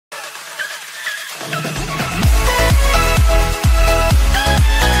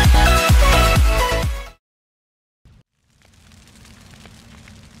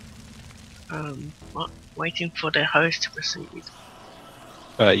What? Waiting for the host to proceed.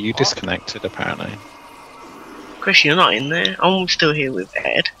 You disconnected apparently. Chris, you're not in there. I'm still here with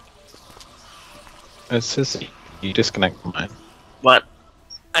Ed. It says you disconnect mine. What?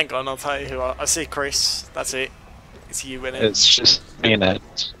 Hang on, I'll tell you who I see. Chris. That's it. It's you in it. It's just me and Ed.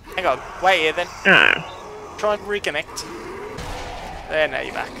 Hang on. Wait here then. Oh. Try and reconnect. There, now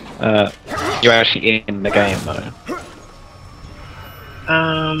you're back. You're actually in the game though.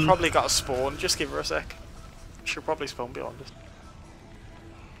 Probably got a spawn. Just give her a sec. She'll probably spawn behind us.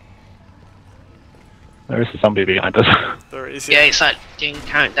 There is a zombie behind us. There is. Yeah, it's like doing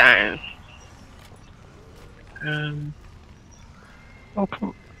countdown. Oh, come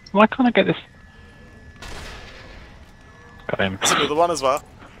on. Why can't I get this? Got him. There's another one as well.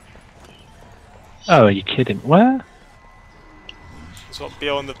 Oh, are you kidding? Where? There's one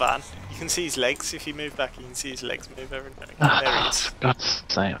behind the van. You can see his legs. If you move back, you can see his legs move every now and again. There he is. God's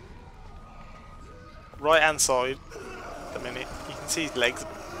sake. Right hand side. At the minute. You can see his legs.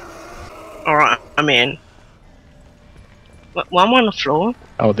 Alright, I'm in. One on the floor.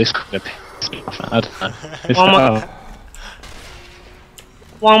 Oh, this could have pissed me off. I don't know.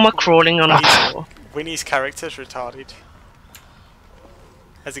 Why am I crawling on the floor? Winnie's character's retarded.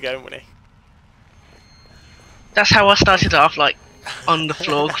 How's it going, Winnie? That's how I started off, like, on the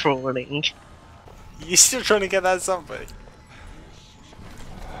floor crawling. You still trying to get that zombie?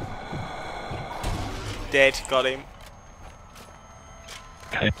 Dead, got him.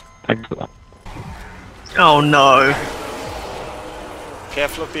 Okay, thanks for that. Oh no.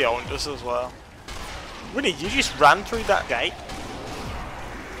 Careful of behind us as well. Winnie, you just ran through that gate.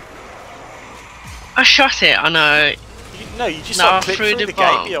 I shot it, I know. No, you just No, clipped through through the the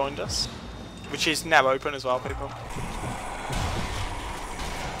bomb. gate behind us. Which is now open as well, people.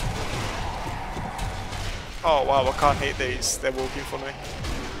 Oh wow, I can't hit these. They're walking for me.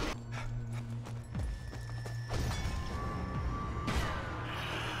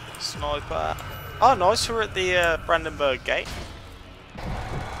 Sniper. Oh nice, we're at the Brandenburg gate.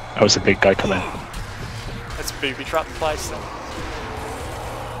 That was a big guy coming. Let's booby trap the place then.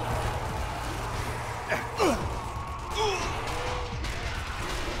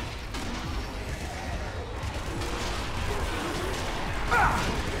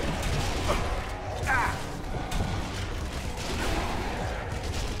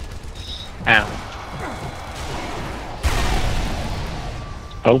 Ow.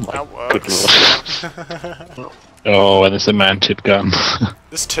 Oh my That good works. lord. Oh, and there's a mounted gun.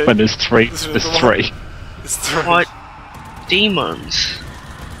 There's two. When there's three. There's There's another three. There's three. What? Demons?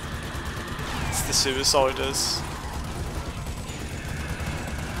 It's the suiciders.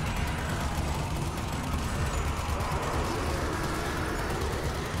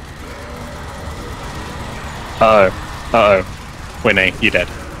 Uh-oh. Uh-oh. Winnie, you're dead.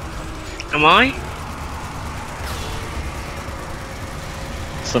 Am I?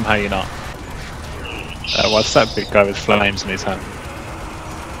 Somehow you're not. What's that big guy with flames in his hand?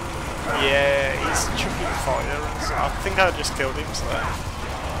 Yeah, he's chucking fire and so I think I just killed him, so...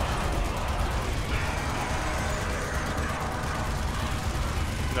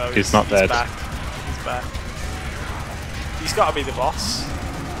 No, He's not dead. Back. He's back. He's got to be the boss.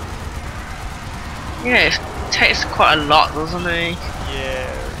 Yeah, it takes quite a lot, doesn't he?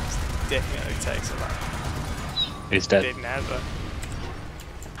 Yeah, it definitely takes a lot. He's dead. Dead now, though.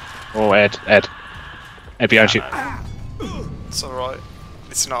 Oh, Ed. Ed behind you. It's alright.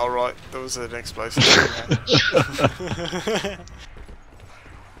 It's not alright. There was an explosion.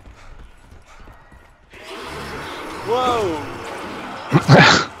 Whoa!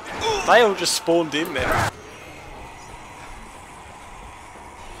 They all just spawned in there.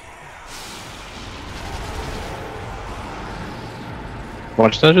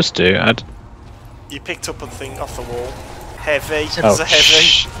 What did I just do, Ed? You picked up a thing off the wall. Heavy. It Oh, was a heavy.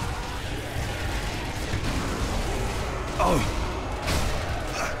 shh.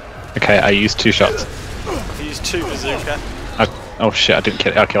 Okay, I used 2 shots. I've used 2 bazooka. Oh shit, I didn't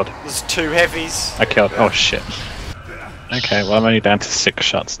kill it. I killed it. There's 2 heavies. I killed. Oh shit. Okay, well I'm only down to 6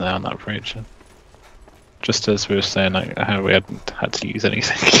 shots now on that creature. Just as we were saying, like how we hadn't had to use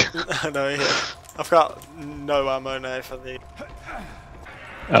anything. I know, yeah. I've got no ammo now for the...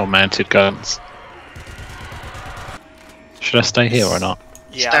 Oh, mounted guns. Should I stay here or not?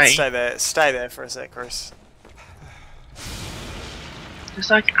 Yeah, I'd stay there. Stay there for a sec, Chris. There's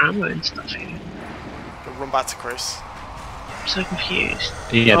like ammo and stuff here. We'll run back to Chris. I'm so confused.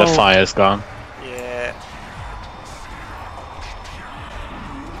 Yeah, the fire's gone. Yeah.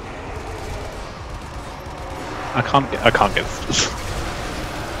 I can't get this.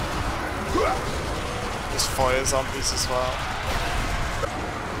 There's fire zombies as well.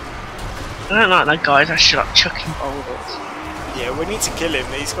 I don't like that guy's actually like chucking boulders. Yeah, we need to kill him.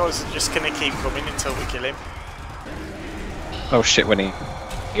 These guys are just gonna keep coming until we kill him. Oh shit, Winnie.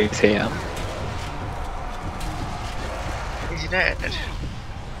 He's here. Is he dead?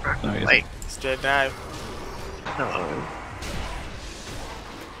 No, he's Wait, He's dead now. no.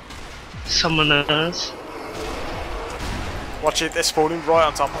 Someone else. Watch it, they're spawning right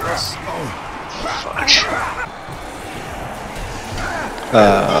on top of us. Fudge.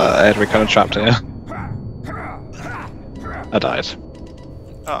 Ed, we're kind of trapped here. I died.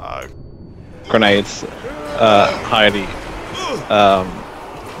 Uh oh. Grenades. Highly.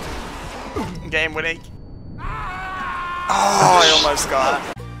 Get him, Winnie. Oh, I almost got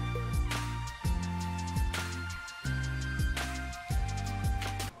it.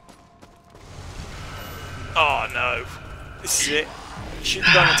 Oh no. This is it. Shoot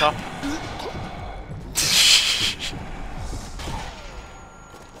the gun on the top.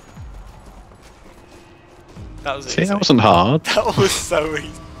 That was See, easy. that wasn't hard. That was so easy.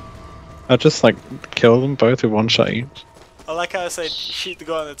 I just like kill them both with one shot each. I like how I said shoot the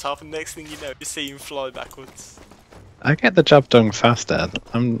guy on the top, and next thing you know, you see him fly backwards. I get the job done fast, Ed.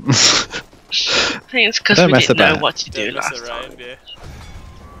 I'm. I think it's because Don't we mess didn't know about. what to do Don't mess last around, time. yeah.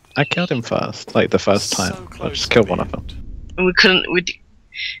 I killed him first, like the first So time. I close just to killed the one of them. end. And we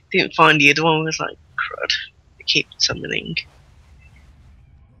didn't find the other one. We was like, crud. We keep summoning.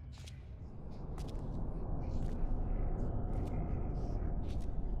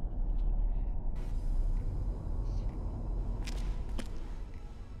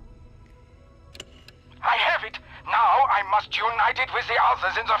 I have it! Now I must unite it with the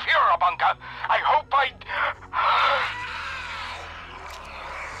others in the Führer bunker. I hope I